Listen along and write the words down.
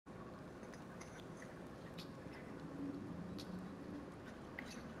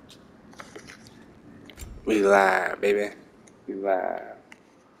We live, baby. We live.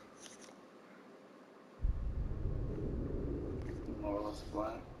 More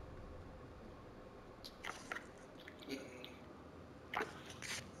supply.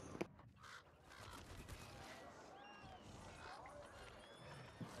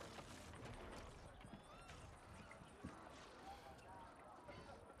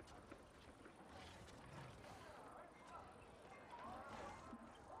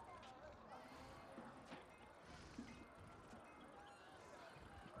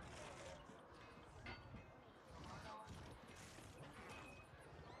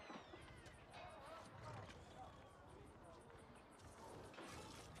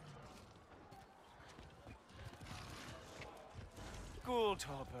 School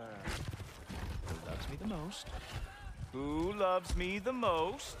topper. Who loves me the most? Who loves me the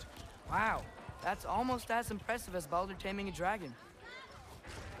most? Wow, that's almost as impressive as Baldur taming a dragon.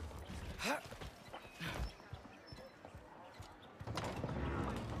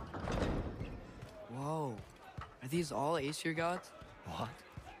 Whoa, are these all Aesir gods? What?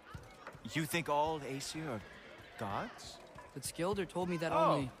 You think all Aesir are gods? But Skilder told me that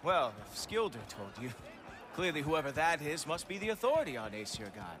Oh, only... well, if Skilder told you, clearly whoever that is must be the authority on Aesir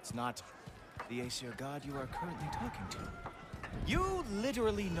gods, not the Aesir god you are currently talking to. You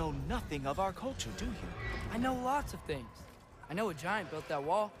literally know nothing of our culture, do you? I know lots of things. I know a giant built that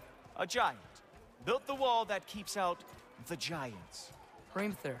wall. A giant built the wall that keeps out the giants.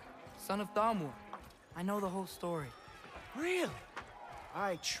 Hrimthur, son of Thamur. I know the whole story. Really?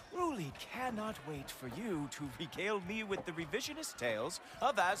 I truly cannot wait for you to regale me with the revisionist tales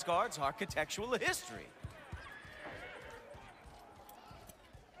of Asgard's architectural history.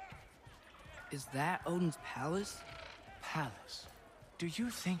 Is that Odin's palace? Palace? Do you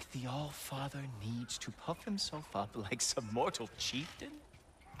think the All-Father needs to puff himself up like some mortal chieftain?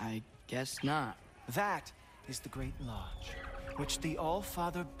 I guess not. That is the Great Lodge, which the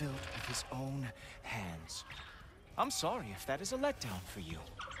All-Father built with his own hands. I'm sorry if that is a letdown for you.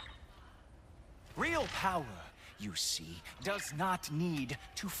 Real power, you see, does not need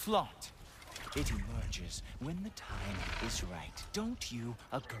to flaunt. It emerges when the time is right. Don't you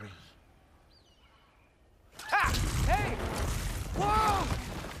agree? Ha! Hey! Whoa!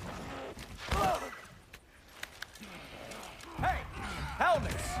 Hey!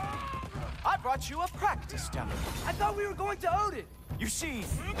 Helmets! I brought you a practice demo. I thought we were going to Odin! You see,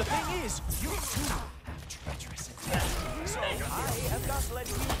 the thing is, you too have treacherous intent. So I have not let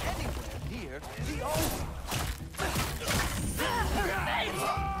you anywhere near the altar.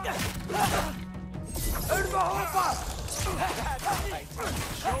 That's right.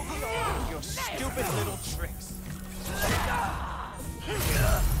 Show me all your stupid little tricks.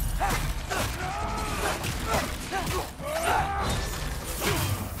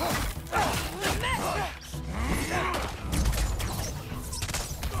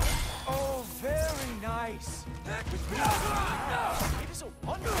 Oh, very nice. It is a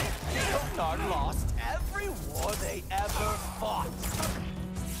wonder Jotnar lost every war they ever fought.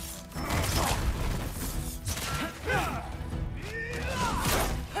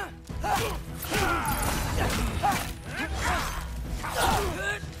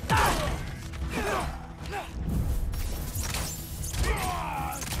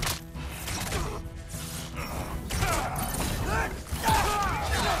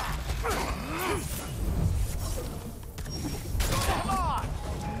 Come on,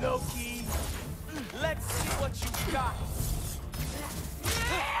 Loki. Let's see what you got.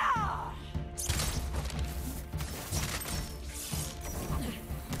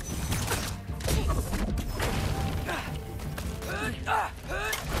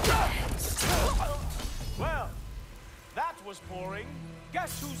 Well, that was boring.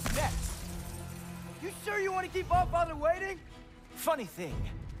 Guess who's next? You sure you want to keep All-Father waiting? Funny thing,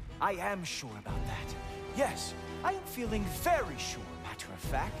 I am sure about that. Yes, I am feeling very sure, matter of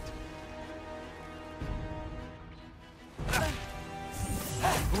fact.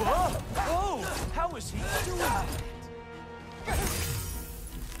 Whoa! Oh! How is he doing that?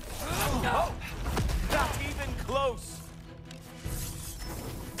 Oh! Not even close!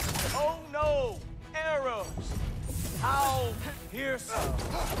 Oh no! Arrows! How fearsome!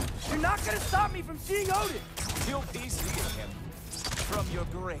 You're not gonna stop me from seeing Odin! You'll be seeing him from your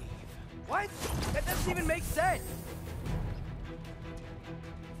grave. What? That doesn't even make sense!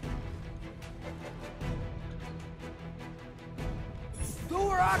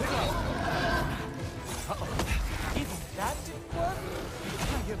 Durakka! Even that didn't work?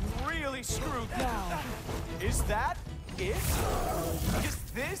 I am really screwed now. Is that it? Is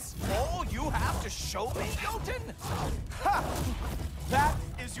this all you have to show me, Jotun? Ha! That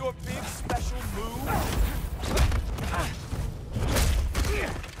is your big special move?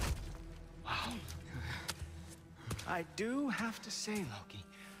 Wow. I do have to say, Loki,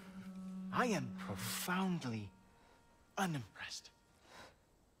 I am profoundly unimpressed.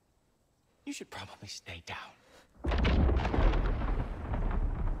 You should probably stay down.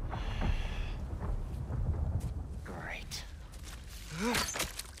 Great.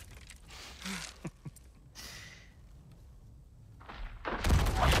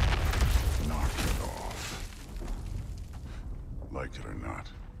 Knock it off. Like it or not,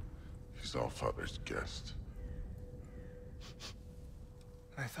 he's Allfather's guest.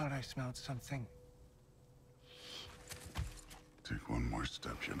 I thought I smelled something. Take one more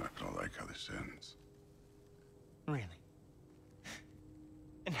step, you're not gonna like how this ends. Really?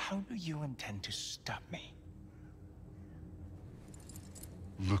 And how do you intend to stop me?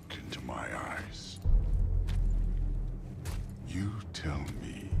 Look into my eyes. You tell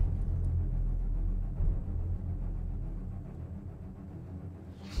me.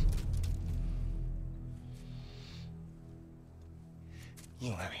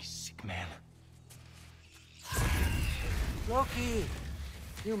 You are a sick man. Loki,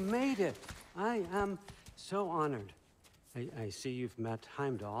 you made it. I am so honored. I see you've met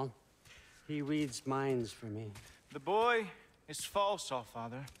Heimdall. He reads minds for me. The boy is false,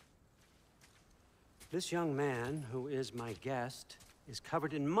 Allfather. This young man, who is my guest, is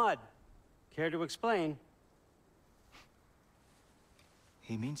covered in mud. Care to explain?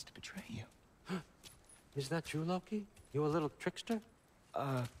 He means to betray you. Is that true, Loki? You a little trickster?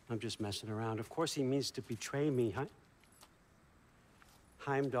 I'm just messing around. Of course he means to betray me, huh?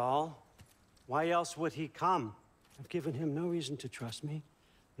 Heimdall? Why else would he come? I've given him no reason to trust me.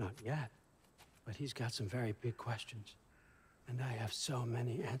 Not yet. But he's got some very big questions. And I have so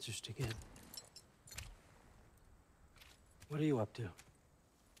many answers to give. What are you up to?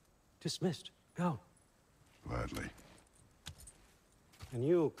 Dismissed. Go. Gladly. And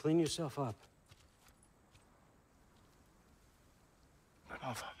you, clean yourself up. But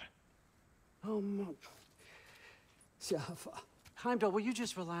Allfather. Oh, Jaffa. Heimdall, will you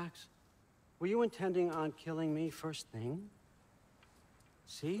just relax? Were you intending on killing me first thing?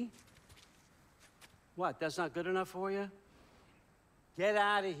 See? What, that's not good enough for you? Get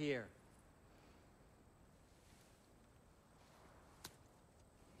out of here.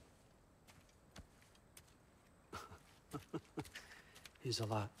 He's a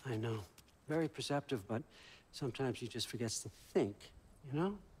lot, I know. Very perceptive, but sometimes he just forgets to think, you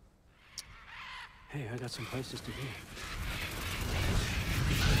know? Hey, I got some places to be.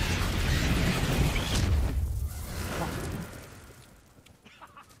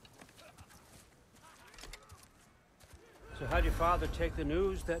 So how'd your father take the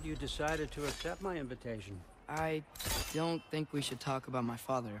news that you decided to accept my invitation? I don't think we should talk about my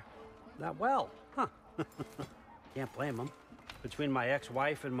father. Not well, huh? Can't blame him. Between my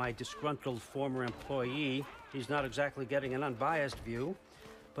ex-wife and my disgruntled former employee, he's not exactly getting an unbiased view.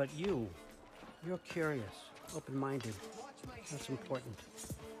 But you're curious, open-minded. That's important.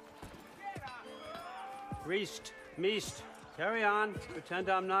 Reist, Meest, carry on. Pretend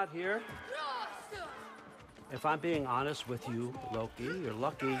I'm not here. If I'm being honest with you, Loki, you're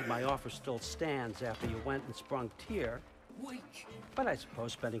lucky my offer still stands after you went and sprung Tyr. But I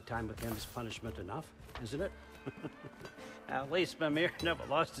suppose spending time with him is punishment enough, isn't it? At least Mimir never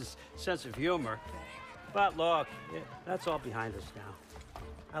lost his sense of humor. But look, that's all behind us now.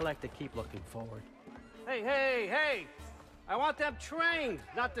 I like to keep looking forward. Hey! I want them trained,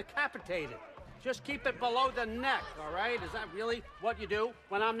 not decapitated. Just keep it below the neck, all right? Is that really what you do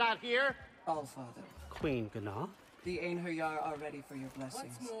when I'm not here? Allfather, Queen Gná. the Einherjar are ready for your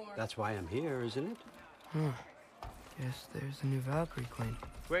blessings. That's why I'm here, isn't it? Guess there's a new Valkyrie Queen.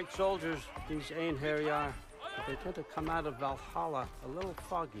 Great soldiers, these Einherjar. But they tend to come out of Valhalla a little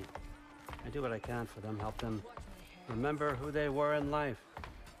foggy. I do what I can for them, help them remember who they were in life.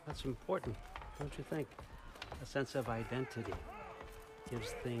 That's important, don't you think? A sense of identity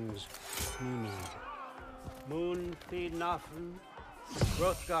gives things meaning. Moon Thinafen,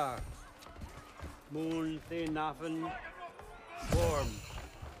 Hrothgar. Moon Thinafen, Worm.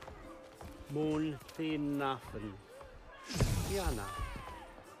 Moon Thinafen, Kiana.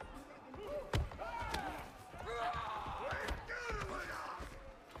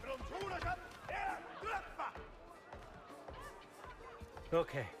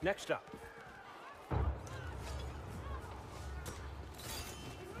 Okay, next up.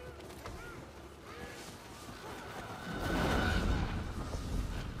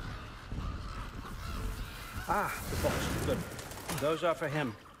 Ah, the books. Good. Those are for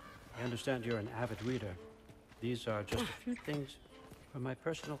him. I understand you're an avid reader. These are just a few things from my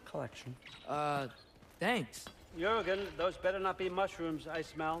personal collection. Thanks. Jurgen, those better not be mushrooms I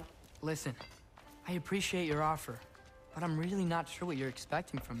smell. Listen, I appreciate your offer, but I'm really not sure what you're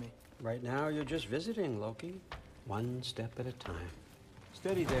expecting from me. Right now, you're just visiting, Loki. One step at a time.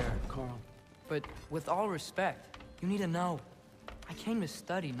 Steady there, Carl. But with all respect, you need to know. I came to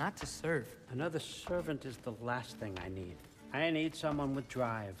study, not to serve. Another servant is the last thing I need. I need someone with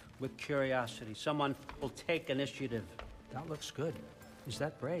drive, with curiosity, someone who'll take initiative. That looks good. Is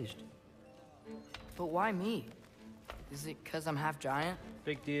that braised? But why me? Is it 'cause I'm half giant?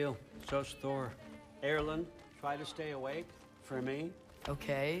 Big deal. So's Thor. Erland, try to stay awake. For me.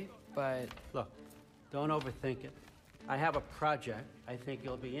 Okay, but... Look, don't overthink it. I have a project I think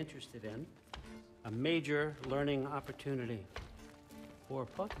you'll be interested in. A major learning opportunity. For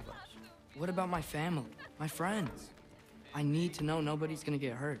both of us. What about my family? My friends? I need to know nobody's gonna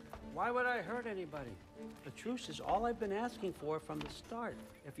get hurt. Why would I hurt anybody? The truce is all I've been asking for from the start,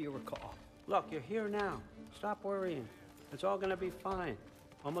 if you recall. Look, you're here now. Stop worrying. It's all gonna be fine.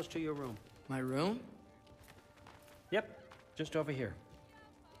 Almost to your room. My room? Yep, just over here.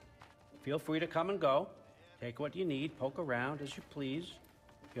 Feel free to come and go. Take what you need, poke around as you please.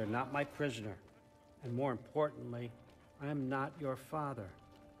 You're not my prisoner. And more importantly, I am not your father.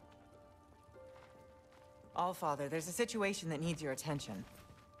 Allfather, there's a situation that needs your attention.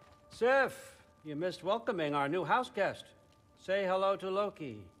 Sif, you missed welcoming our new house guest. Say hello to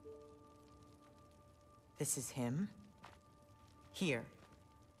Loki. This is him. Here.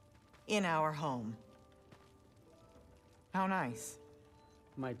 In our home. How nice.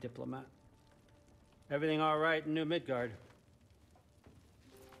 My diplomat. Everything all right in New Midgard?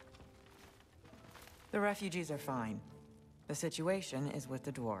 The refugees are fine. The situation is with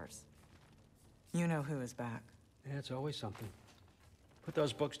the dwarves. You know who is back. Yeah, it's always something. Put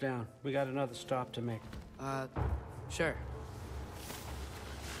those books down. We got another stop to make. Sure.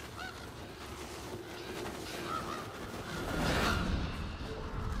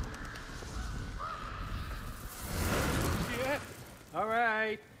 Yeah. All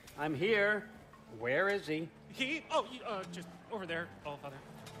right, I'm here. Where is he? Just over there, Allfather.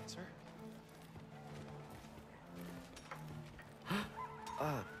 Sir?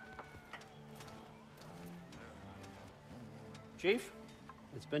 Chief,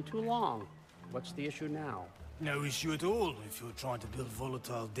 it's been too long. What's the issue now? No issue at all if you're trying to build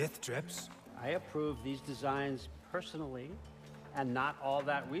volatile death traps. I approve these designs personally, and not all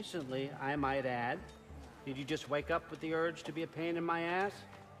that recently, I might add. Did you just wake up with the urge to be a pain in my ass?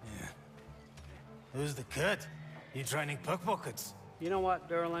 Yeah. Who's the cut? You training pickpockets? You know what,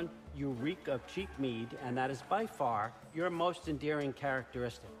 Derlin? You reek of cheap mead, and that is by far your most endearing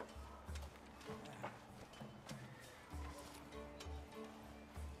characteristic.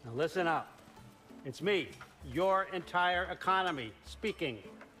 Now listen up. It's me, your entire economy, speaking.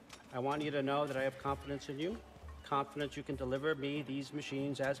 I want you to know that I have confidence in you. Confidence you can deliver me these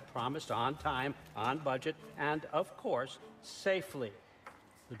machines as promised, on time, on budget, and of course, safely.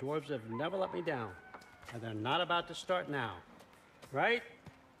 The dwarves have never let me down, and they're not about to start now. Right?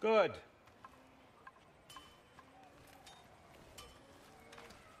 Good.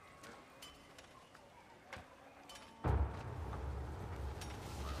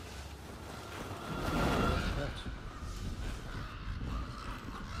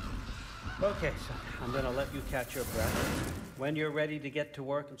 Okay, so I'm gonna let you catch your breath. When you're ready to get to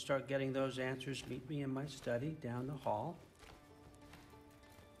work and start getting those answers, meet me in my study down the hall.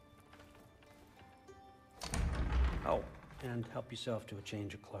 Oh, and help yourself to a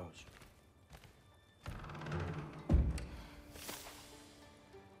change of clothes.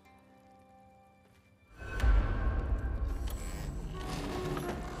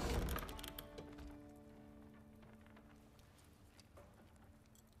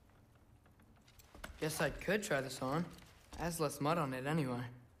 Guess I could try this on. Has less mud on it anyway.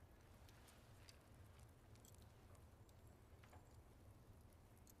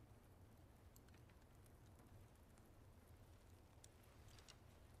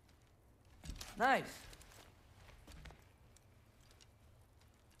 Nice.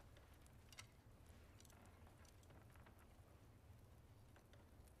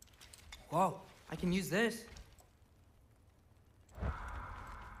 Whoa, I can use this.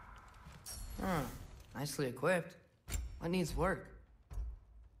 Huh, nicely equipped. What needs work?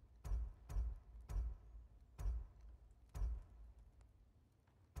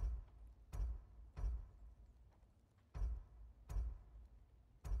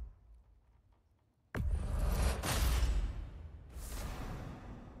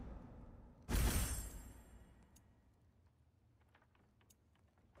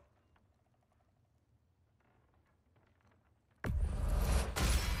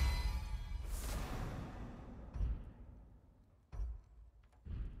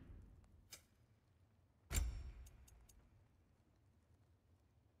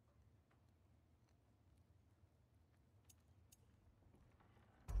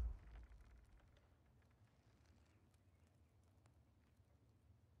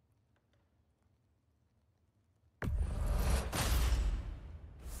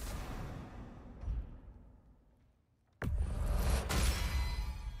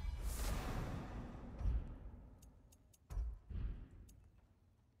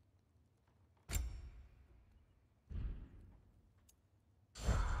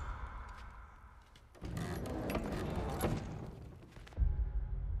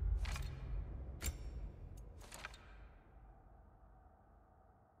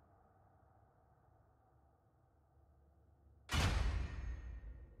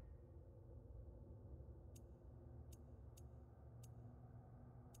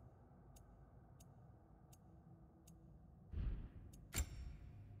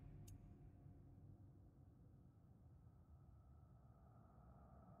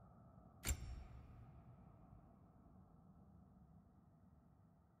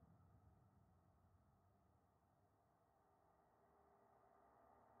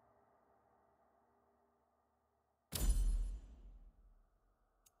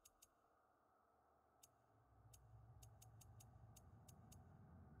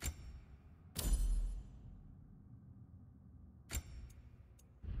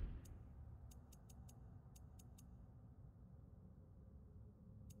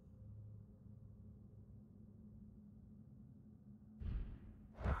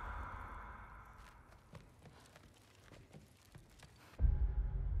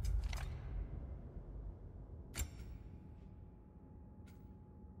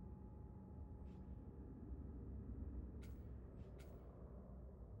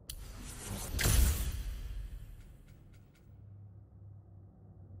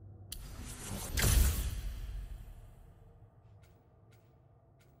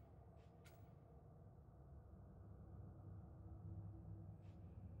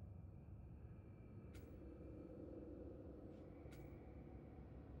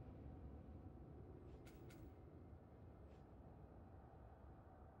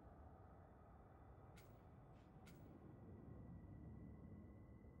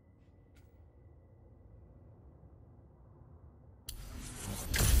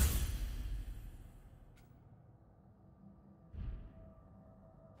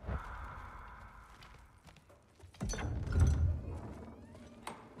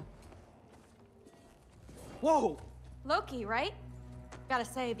 Whoa! Loki, right? Gotta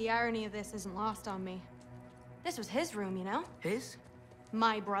say, the irony of this isn't lost on me. This was his room, you know? His?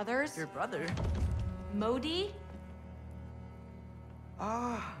 My brother's. Your brother? Modi?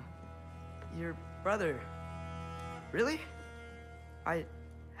 Ah, your brother. Really? I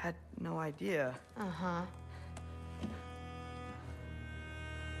had no idea. Uh-huh.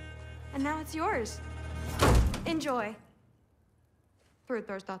 And now it's yours. Enjoy.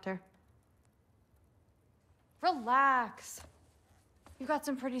 Brudbörsdotter. Relax. You've got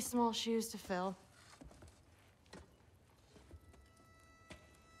some pretty small shoes to fill.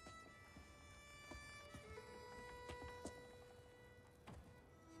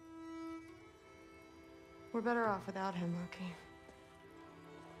 We're better off without him, Loki.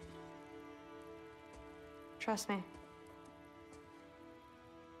 Trust me.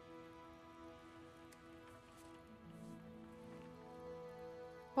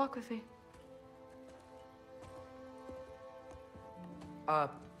 Walk with me.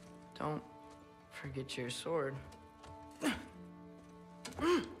 Don't forget your sword.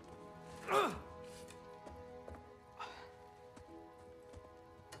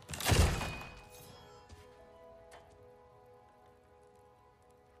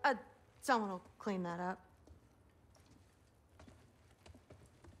 Someone will clean that up.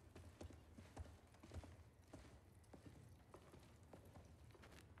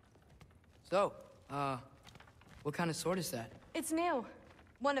 So, what kind of sword is that? It's new.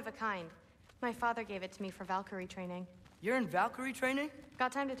 One of a kind. My father gave it to me for Valkyrie training. You're in Valkyrie training?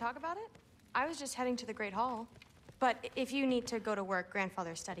 Got time to talk about it? I was just heading to the Great Hall. But if you need to go to work,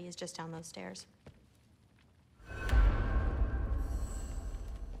 Grandfather's study is just down those stairs.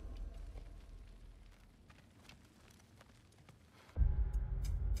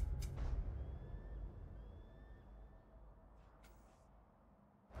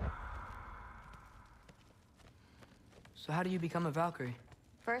 So how do you become a Valkyrie?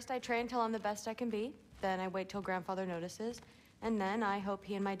 First, I train till I'm the best I can be. Then I wait till Grandfather notices. And then I hope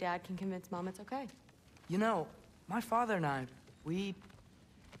he and my dad can convince Mom it's okay. You know, my father and I, we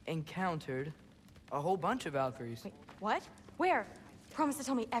encountered a whole bunch of Valkyries. Wait, what? Where? Promise to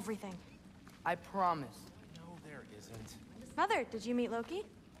tell me everything. I promise. No, there isn't. Mother, did you meet Loki?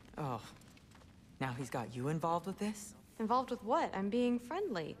 Oh, now he's got you involved with this? Involved with what? I'm being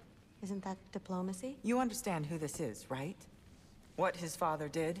friendly. Isn't that diplomacy? You understand who this is, right? What his father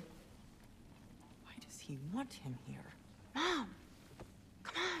did? Why does he want him here? Mom!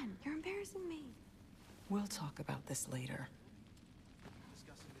 Come on, you're embarrassing me. We'll talk about this later.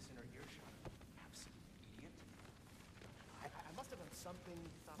 Discussing this in our earshot. Absolute idiot. I must have done something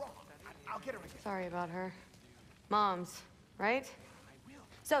wrong. I'll get her again. Sorry about her. Mom's, right?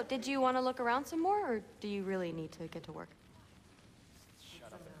 So, did you want to look around some more, or do you really need to get to work?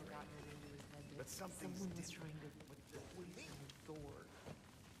 But something's different with the Thor.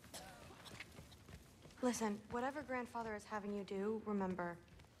 Listen, whatever Grandfather is having you do, remember,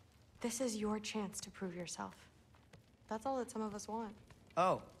 this is your chance to prove yourself. That's all that some of us want.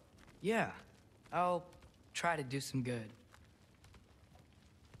 Oh, yeah. I'll try to do some good.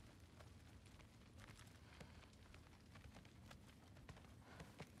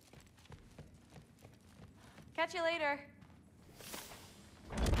 Catch you later.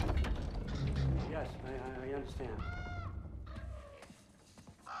 Yes, I understand.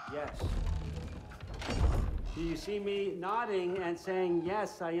 Yes. Do you see me nodding and saying,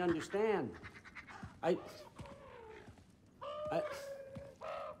 yes, I understand? Uh-huh.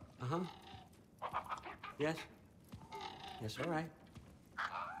 Yes? Yes, all right.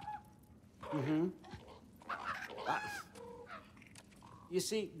 Mm-hmm. You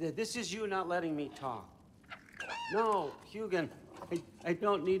see, this is you not letting me talk. No, Hugin, I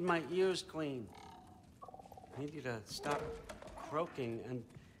don't need my ears cleaned. I need you to stop croaking and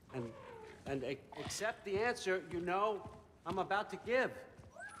accept the answer you know I'm about to give.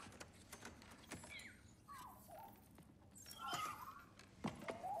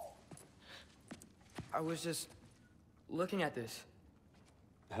 I was just looking at this.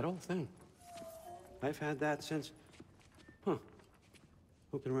 That old thing. I've had that since... Huh.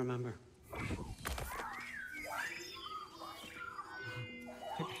 Who can remember?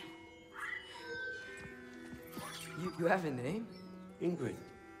 You have a name? Ingrid.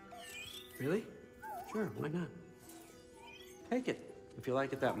 Really? Sure, why not? Take it, if you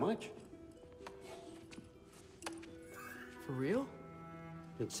like it that much. For real?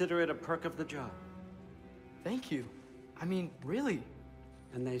 Consider it a perk of the job. Thank you. I mean, really.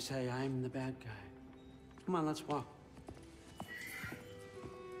 And they say I'm the bad guy. Come on, let's walk.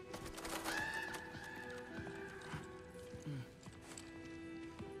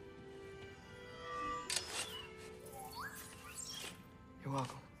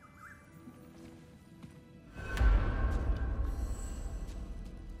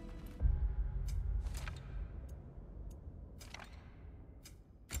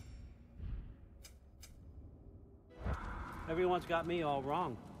 Everyone's got me all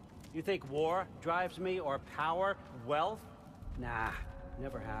wrong. You think war drives me, or power, wealth? Nah,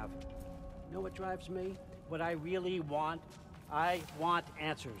 never have. You know what drives me? What I really want? I want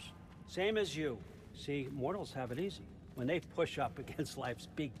answers. Same as you. See, mortals have it easy. When they push up against life's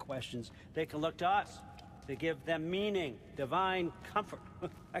big questions, they can look to us. To give them meaning, divine comfort.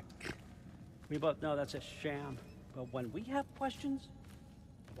 We both know that's a sham. But when we have questions,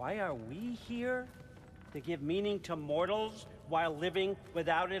 why are we here? To give meaning to mortals while living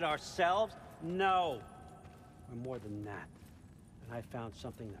without it ourselves? No. We're more than that. And I found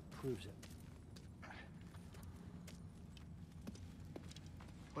something that proves it.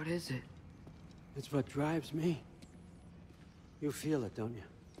 What is it? It's what drives me. You feel it, don't you?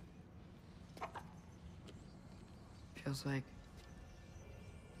 Feels like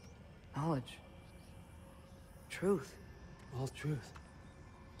knowledge. Truth. All truth.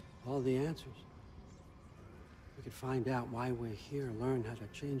 All the answers. We could find out why we're here, learn how to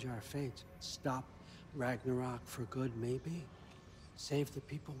change our fates, stop Ragnarök for good, maybe. Save the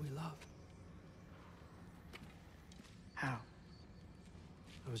people we love. How?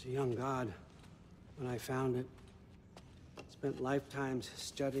 I was a young god when I found it. Spent lifetimes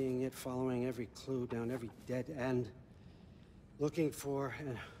studying it, following every clue down every dead end. Looking for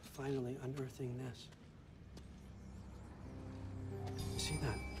and finally unearthing this. You see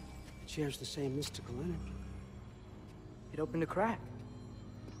that? It shares the same mystical energy. It opened a crack.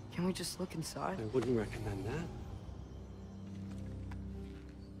 Can we just look inside? I wouldn't recommend that.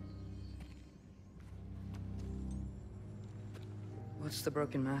 What's the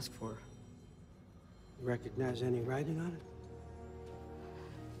broken mask for? You recognize any writing on it?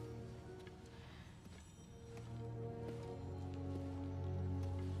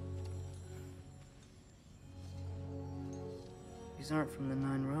 These aren't from the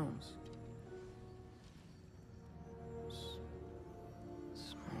Nine Realms.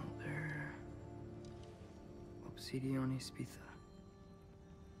 Smolder. Obsidione Spitha.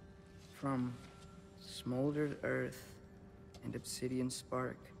 From smoldered earth and obsidian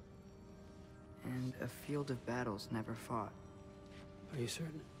spark. And a field of battles never fought. Are you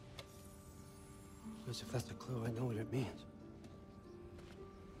certain? Because if that's a clue, I know what it means.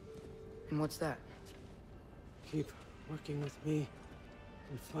 And what's that? Keep working with me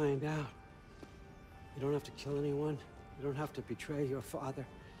and find out. You don't have to kill anyone. You don't have to betray your father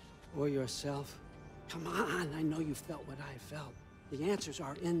or yourself. Come on, I know you felt what I felt. The answers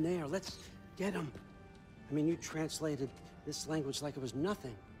are in there. Let's get them. I mean, you translated this language like it was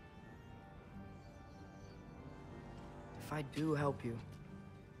nothing. If I do help you,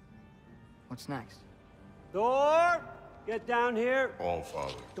 what's next? Thor! Get down here! All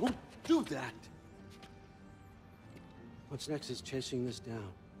Father. Don't do that! What's next is chasing this down.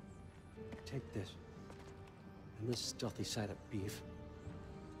 Take this, and this stealthy side of beef,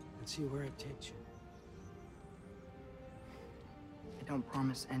 and see where it takes you. I don't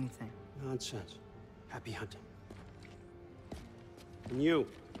promise anything. Nonsense. Happy hunting. And you,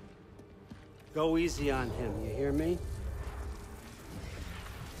 go easy on him, you hear me?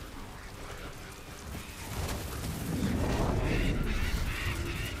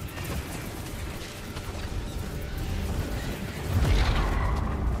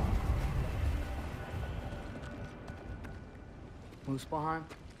 Muspelheim?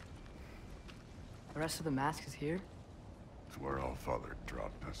 The rest of the mask is here? It's where All Father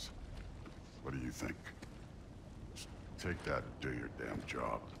dropped us. What do you think? Just take that and do your damn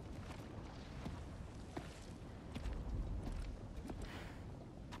job.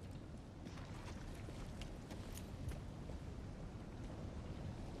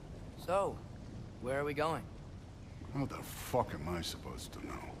 So, where are we going? What the fuck am I supposed to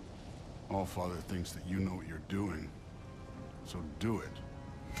know? All Father thinks that you know what you're doing. So do it.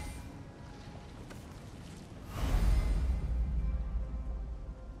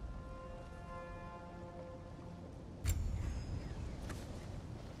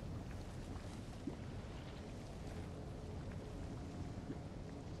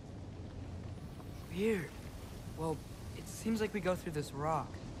 Weird. Well, it seems like we go through this rock.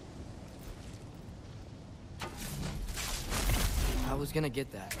 I was gonna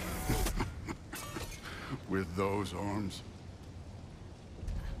get that. With those arms?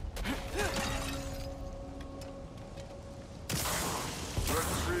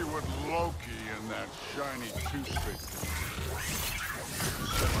 Let's see what Loki and that shiny toothpick can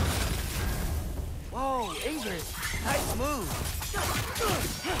do. Whoa, Ingrid! Nice move!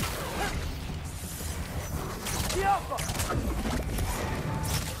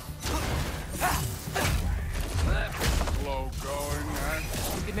 Slow going, man.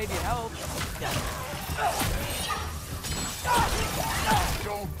 You could maybe help.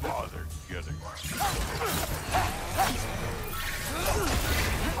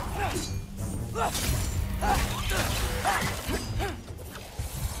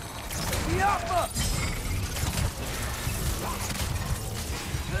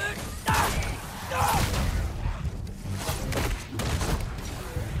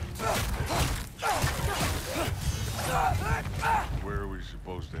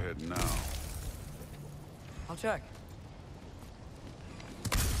 to head now? I'll check.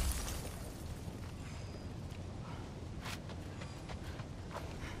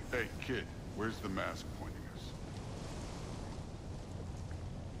 Hey, kid, where's the mask pointing us?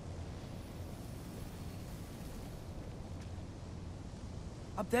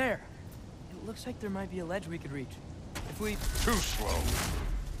 Up there. It looks like there might be a ledge we could reach. If we... Too slow.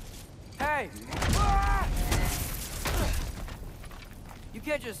 Hey! Ah! You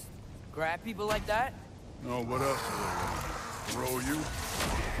can't just grab people like that. No, what else do they want? Throw you?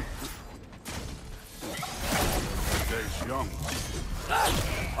 Day's young.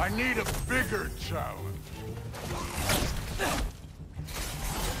 I need a bigger challenge.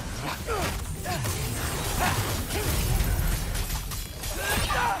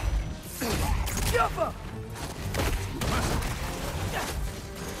 Jump up!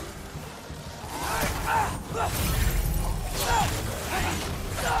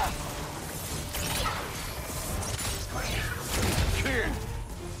 Kid,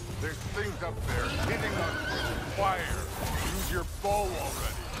 there's things up there hitting us with fire. Use your bow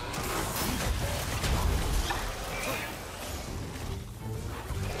already.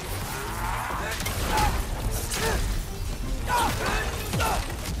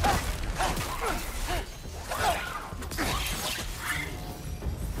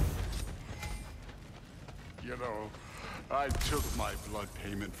 You know, I took my blood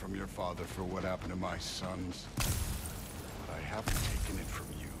payment from your father for what happened to my sons. But I haven't taken it from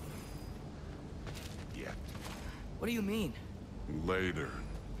you. Yet. What do you mean? Later.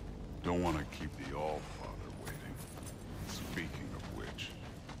 Don't want to keep the All-Father waiting. Speaking of which,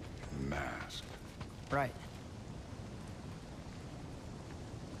 mask. Right.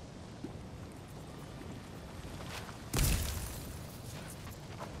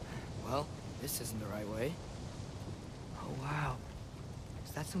 Well, this isn't the right way. Oh, wow.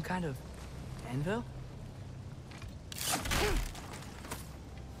 Is that some kind of anvil?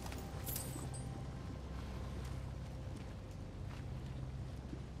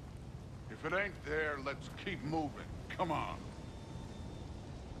 If it ain't there, let's keep moving. Come on.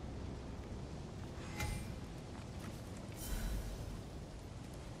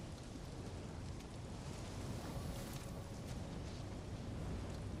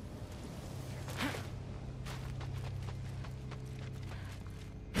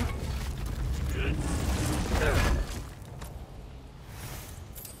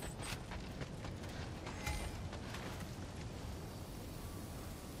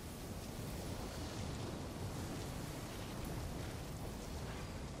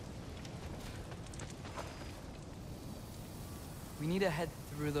 We need to head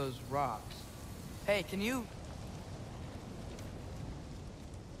through those rocks. Hey, can you...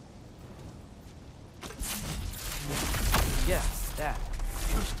 Yeah, that.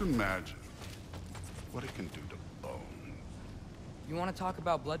 Just imagine what it can do to bone. You want to talk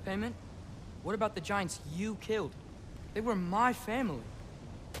about blood payment? What about the giants you killed? They were my family.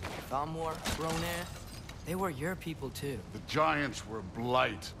 Thamor, Ronair, they were your people too. The giants were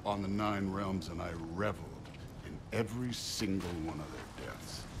blight on the 9 realms, and I reveled in every single one of their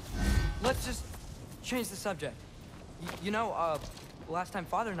deaths. Let's just change the subject. You know, last time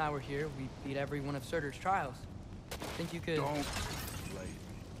Father and I were here, we beat every one of Surtur's trials. Think you could... Don't blame me.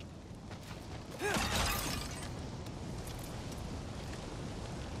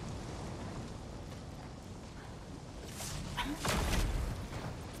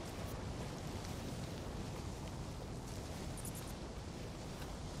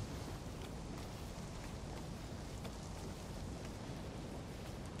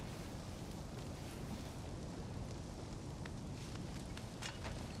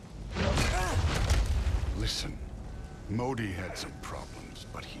 Listen, Modi had some problems,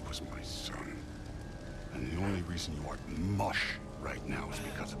 but he was my son. And the only reason you aren't mush right now is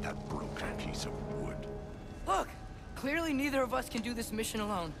because of that broken piece of wood. Look! Clearly neither of us can do this mission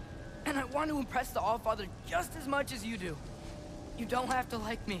alone. And I want to impress the Allfather just as much as you do. You don't have to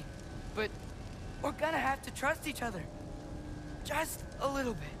like me, but we're gonna have to trust each other. Just a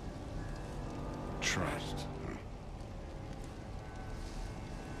little bit. Trust.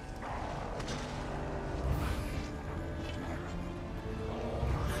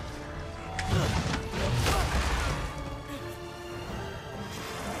 Huh?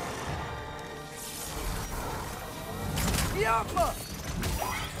 Yapma!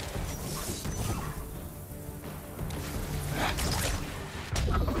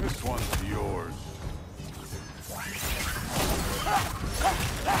 This one's yours.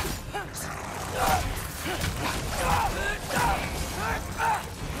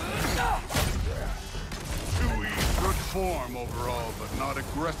 Too easy. Good form overall, but not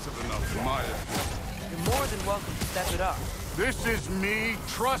aggressive enough in my opinion. You're more than welcome to step it up. This is me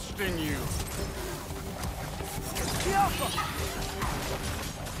trusting you.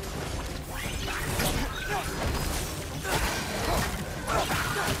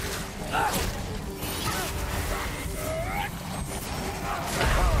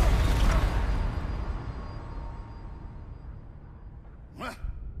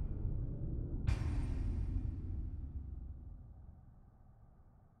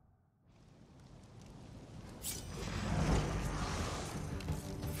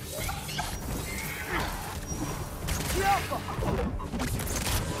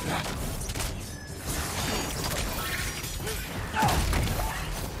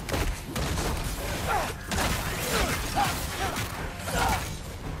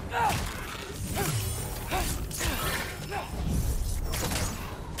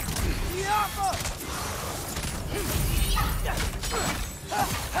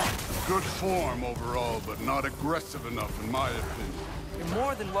 Good form overall, but not aggressive enough in my opinion. You're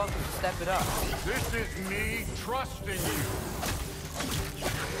more than welcome to step it up. This is me trusting you.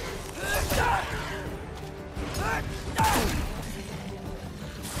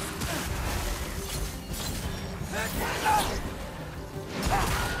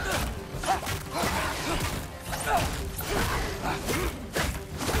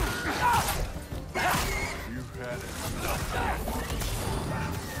 You've had it.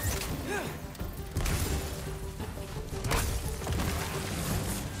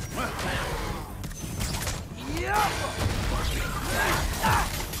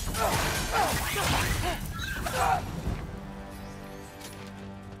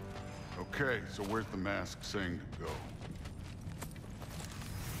 Okay, so where's the mask saying to go?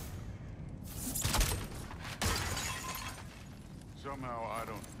 Somehow I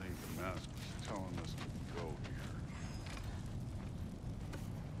don't think the mask was telling us to go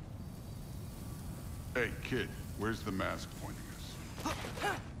here. Hey, kid, where's the mask pointing us?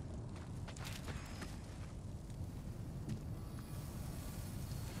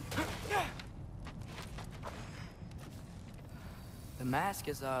 The mask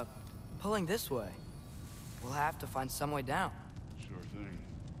is, pulling this way. We'll have to find some way down. Sure thing.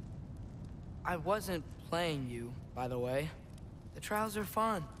 I wasn't playing you, by the way. The trials are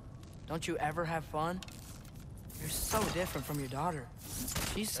fun. Don't you ever have fun? You're so different from your daughter.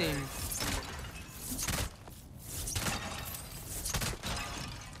 She seems...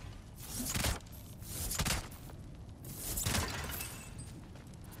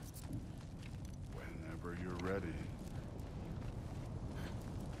 Whenever you're ready.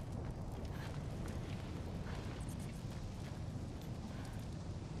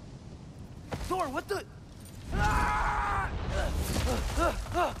 Thor, what the...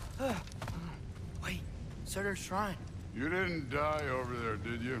 Wait, Surtur's shrine. You didn't die over there,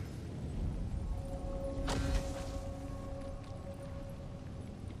 did you?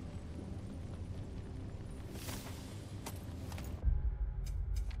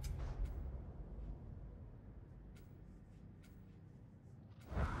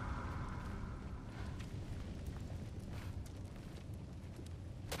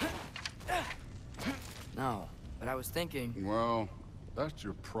 No, but I was thinking... Well, that's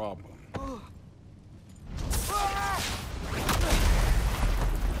your problem.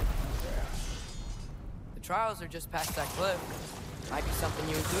 The trials are just past that cliff. Might be something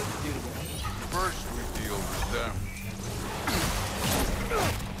you and Duke could do together. First we deal with them.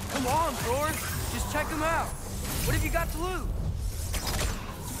 Come on, Thor! Just check them out! What have you got to lose?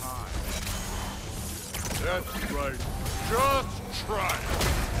 That's right. Just try it.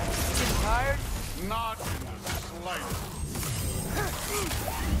 Getting tired? Not in the slightest.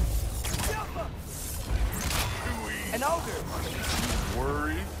 Too easy. An ogre!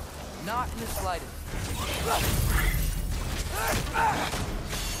 Worried? Not in the slightest.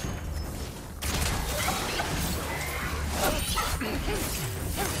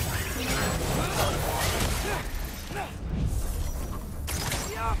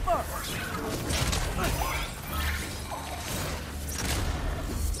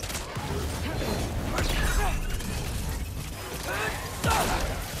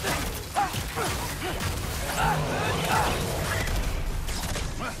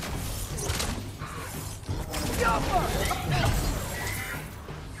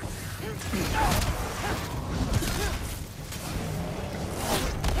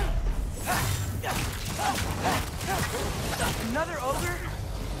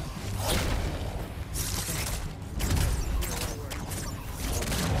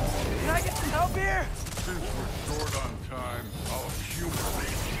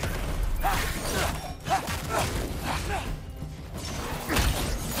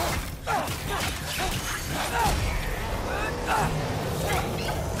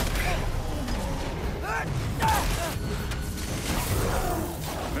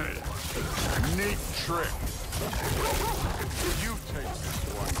 trick. You take this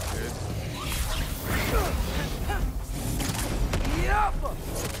one, kid. Yup!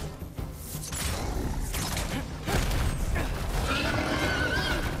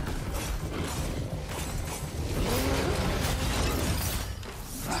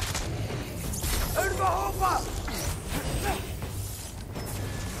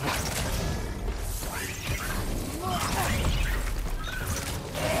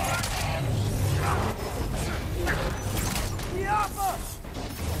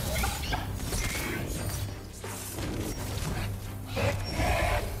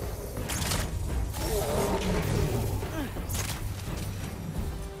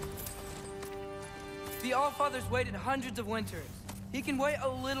 The Allfather's waited hundreds of winters. He can wait a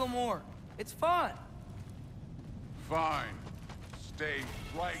little more. It's fun. Fine. Stay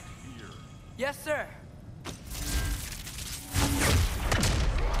right here. Yes, sir.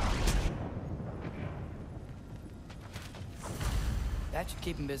 That should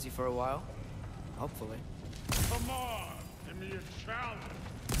keep him busy for a while. Hopefully. Come on, give me a challenge.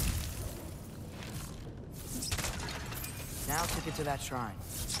 Now to get to that shrine.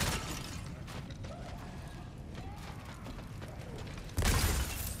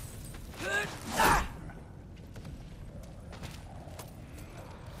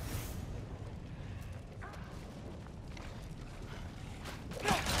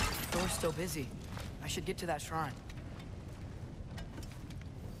 Door's still busy. I should get to that shrine.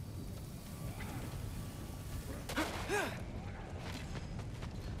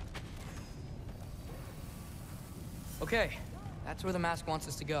 Okay, that's where the mask wants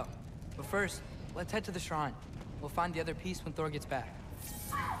us to go. But first, let's head to the shrine. We'll find the other piece when Thor gets back.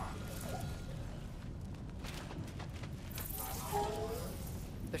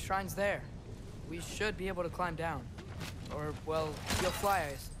 The shrine's there. We should be able to climb down. Or, well, you'll fly,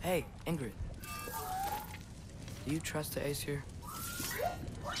 Ace. Hey, Ingrid. Do you trust the Ace here?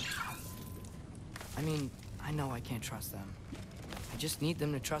 I mean, I know I can't trust them. I just need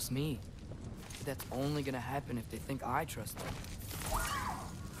them to trust me. But that's only gonna happen if they think I trust them.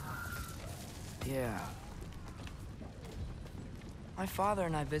 Yeah. My father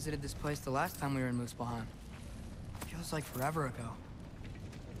and I visited this place the last time we were in Muspelheim. Feels like forever ago.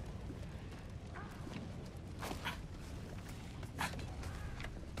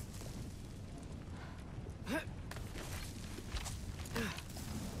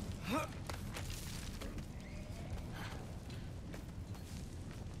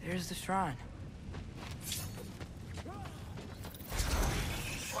 There's the shrine.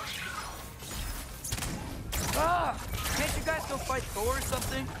 Ah! Can't you guys go fight Thor or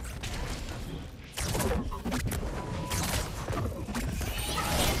something?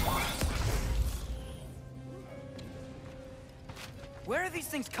 Where are these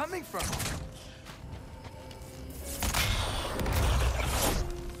things coming from?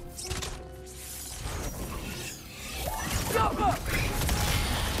 Jump up!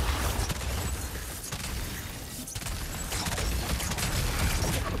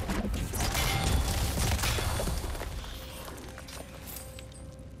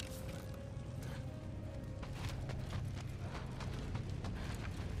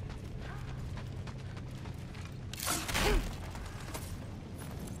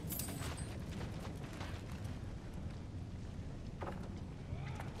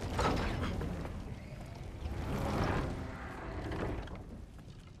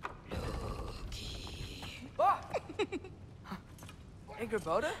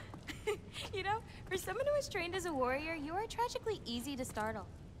 Ingrid? You know, for someone who was trained as a warrior, you are tragically easy to startle.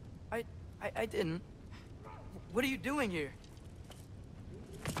 I didn't. What are you doing here?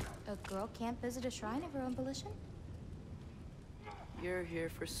 A girl can't visit a shrine of her own volition? You're here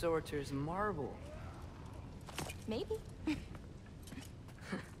for Sorter's marble. Maybe.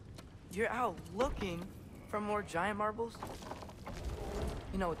 You're out looking for more giant marbles?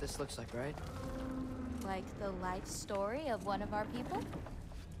 You know what this looks like, right? Like the life story of one of our people?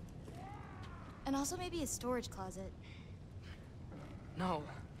 And also maybe a storage closet. No.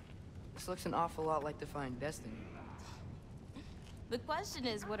 This looks an awful lot like Defying Destiny. The question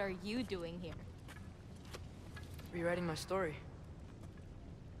is, what are you doing here? Rewriting my story.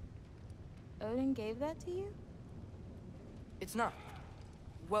 Odin gave that to you? It's not.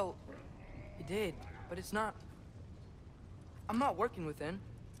 Well, he did, but it's not. I'm not working with him.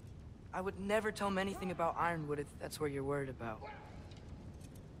 I would never tell him anything about Ironwood if that's what you're worried about.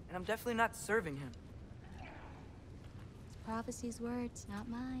 And I'm definitely not serving him. It's prophecy's words, not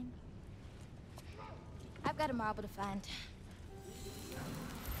mine. I've got a marble to find.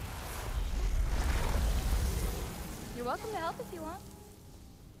 You're welcome to help if you want.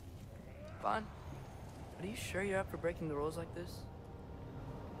 Fine. But are you sure you're up for breaking the rules like this?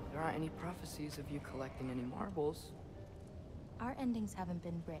 There aren't any prophecies of you collecting any marbles. Our endings haven't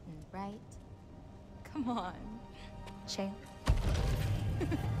been written, right? Come on, champ.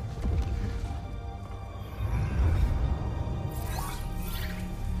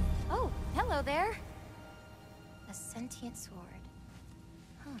 Oh, hello there. A sentient sword.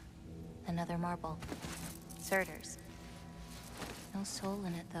 Huh. Another marble. Surtur's. No soul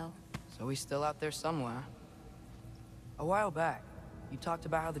in it, though. So he's still out there somewhere. A while back, you talked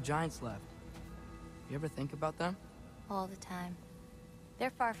about how the giants left. You ever think about them? All the time.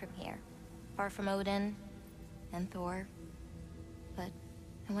 They're far from here. Far from Odin and Thor. But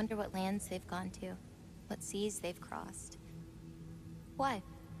I wonder what lands they've gone to. What seas they've crossed. Why?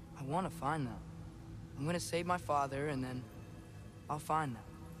 I want to find them. I'm gonna save my father, and then I'll find them.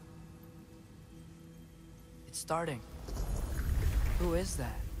 It's starting. Who is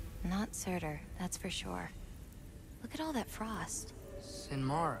that? Not Surtur, that's for sure. Look at all that frost.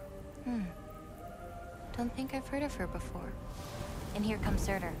 Sinmara. Don't think I've heard of her before. And here comes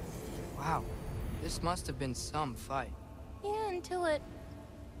Surtur. Wow. This must have been some fight. Yeah, until it...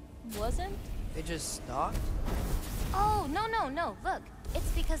 wasn't? They just stopped? Oh, no. Look,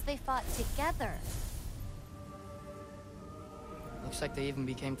 it's because they fought together. Looks like they even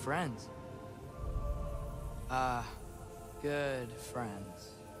became friends. Good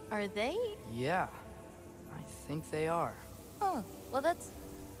friends. Are they? Yeah, I think they are. Oh, well that's...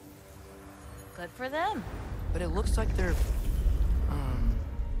 good for them. But it looks like their,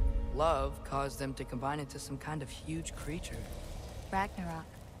 love caused them to combine into some kind of huge creature. Ragnarok.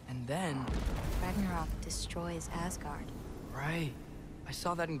 And then... Ragnarok destroys Asgard. Right. I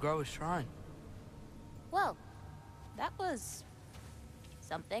saw that in Groa's shrine. Well, that was...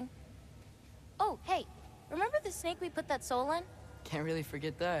 something. Oh, hey, remember the snake we put that soul in? Can't really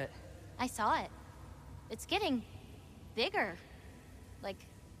forget that. I saw it. It's getting... bigger. Like,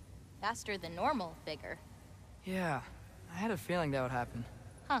 faster than normal bigger. Yeah, I had a feeling that would happen.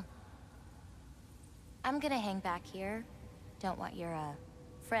 Huh. I'm gonna hang back here. Don't want your,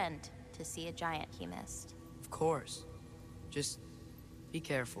 friend to see a giant he missed. Of course. Just be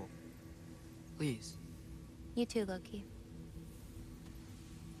careful. Please. You too, Loki.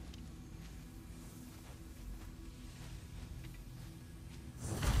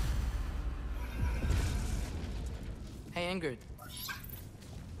 Hey, Ingrid.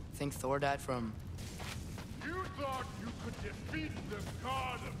 Think Thor died from... You thought you could defeat the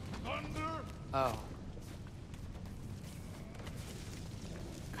god of thunder? Oh.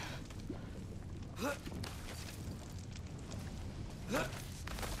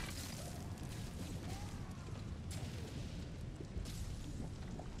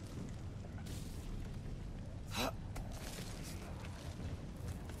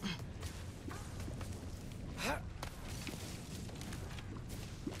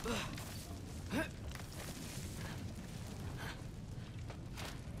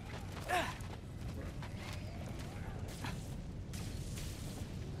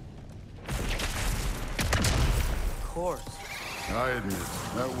 I admit,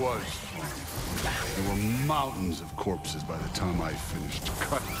 that was fun. There were mountains of corpses by the time I finished,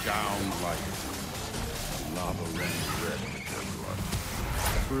 cut down like lava ran red with their blood.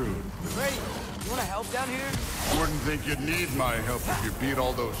 Crude. Brady, you wanna help down here? Wouldn't think you'd need my help if you beat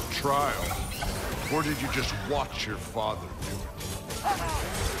all those trials. Or did you just watch your father do it?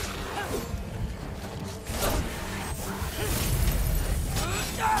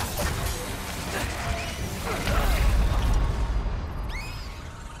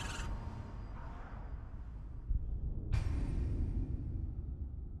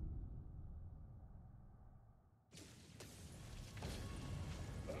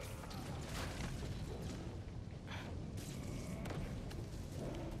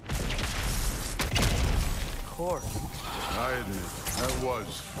 I admit, that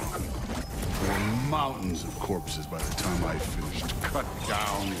was fun. There were mountains of corpses by the time I finished, cut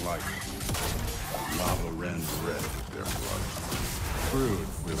down like lava ran red with their blood. Crude,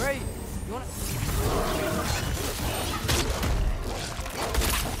 really. Brady, you wanna...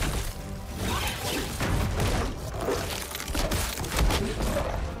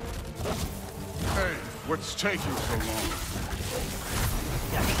 Hey, what's taking so long?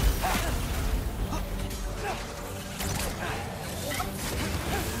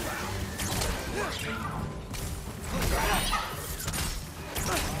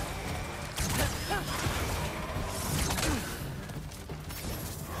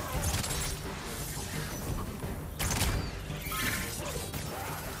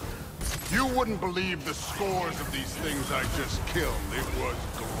 You wouldn't believe the scores of these things I just killed. It was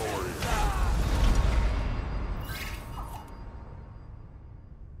glorious.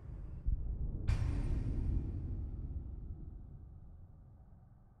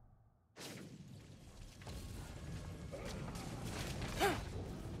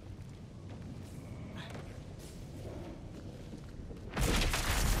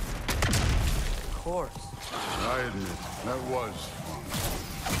 course. I admit, that was fun.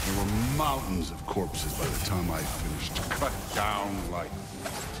 There were mountains of corpses by the time I finished, cut down like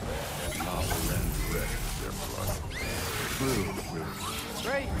lava ran red with their blood. Filled with...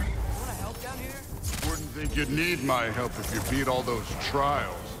 Great. You wanna help down here? Wouldn't think you'd need my help if you beat all those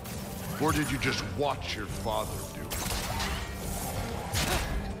trials. Or did you just watch your father do it?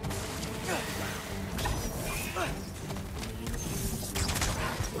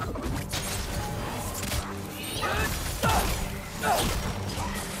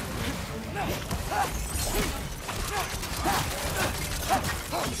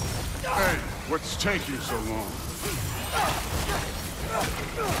 Hey, what's taking so long?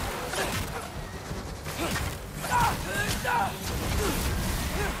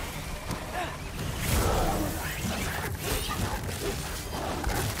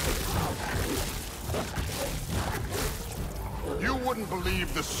 You wouldn't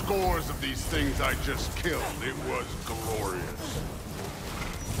believe the scores of these things I just killed. It was glorious.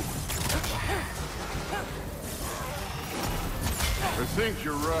 I think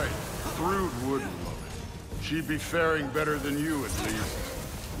you're right. Thrud would love it. She'd be faring better than you, at least.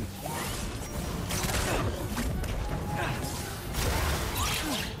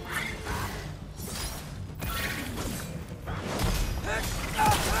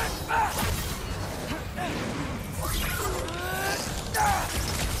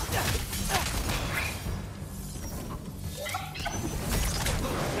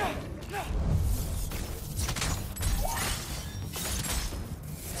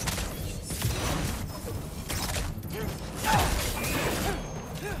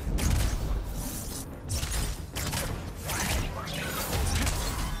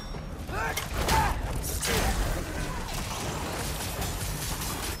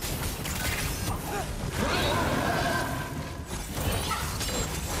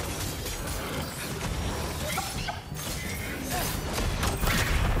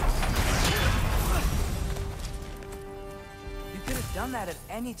 Done that at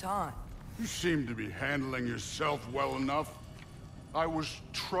any time. You seem to be handling yourself well enough. I was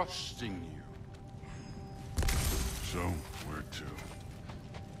trusting you. So, where to?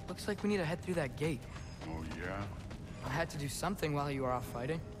 Looks like we need to head through that gate. Oh, yeah? I had to do something while you were off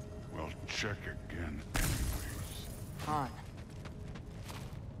fighting. Well, check again anyways. Fine.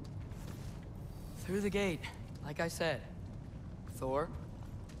 Through the gate, like I said. Thor?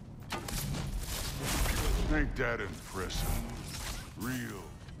 Ain't that impressive? Real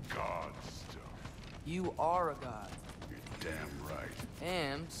god stuff. You are a god. You're damn right.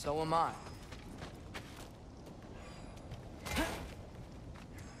 And so am I.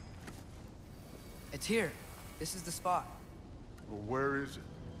 It's here. This is the spot. Well, where is it?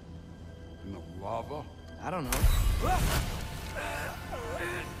 In the lava? I don't know.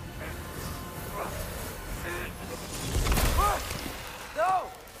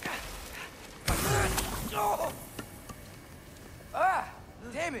 No! No! Ah!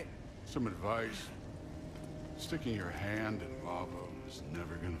 Damn it! Some advice. Sticking your hand in lava is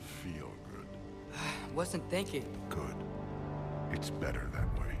never gonna feel good. Wasn't thinking. Good. It's better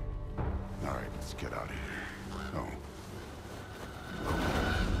that way. All right, let's get out of here. Oh.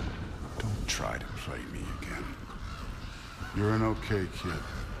 Don't try to play me again. You're an okay kid.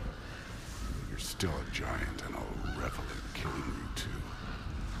 You're still a giant, and I'll revel in killing you too.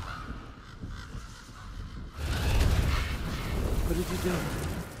 What did you do?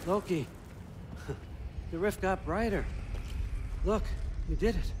 Loki. The rift got brighter. Look, you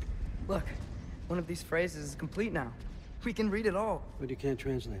did it. Look, one of these phrases is complete now. We can read it all. But you can't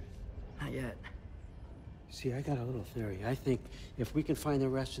translate it. Not yet. See, I got a little theory. I think if we can find the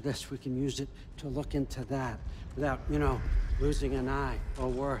rest of this, we can use it to look into that without, you know, losing an eye or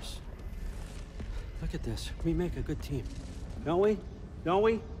worse. Look at this. We make a good team. Don't we? Don't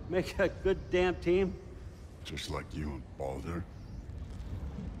we? Make a good damn team? Just like you and Baldur.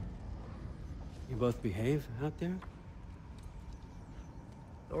 You both behave out there?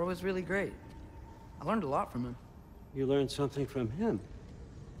 Thor was really great. I learned a lot from him. You learned something from him?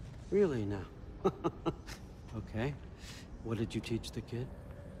 Really now? Okay. What did you teach the kid?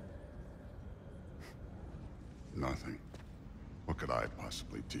 Nothing. What could I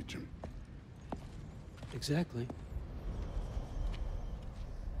possibly teach him? Exactly.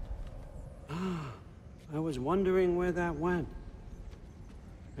 I was wondering where that went.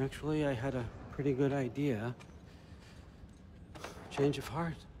 Actually, I had a pretty good idea. Change of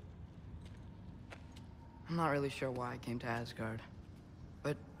heart. I'm not really sure why I came to Asgard.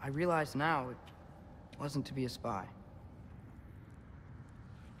 But I realize now it wasn't to be a spy.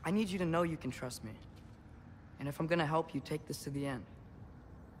 I need you to know you can trust me. And if I'm gonna help you, take this to the end.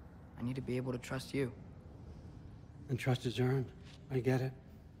 I need to be able to trust you. And trust is earned. I get it.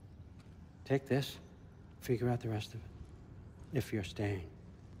 Take this, figure out the rest of it. If you're staying,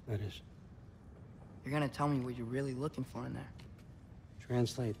 that is. You're gonna tell me what you're really looking for in there.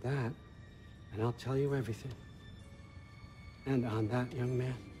 Translate that, and I'll tell you everything. And on that, young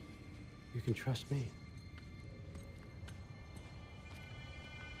man, you can trust me.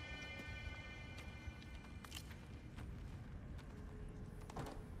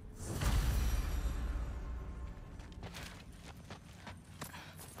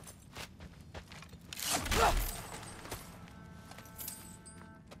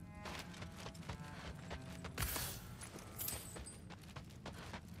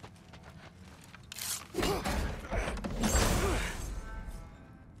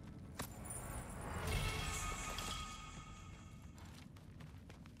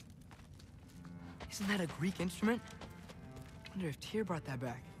 Isn't that a Greek instrument? Wonder if Tyr brought that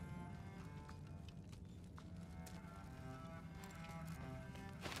back.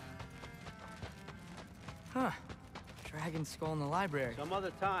 Huh. Dragon skull in the library. Some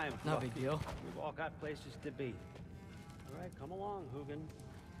other time. No big deal. We've all got places to be. All right, come along, Hugin.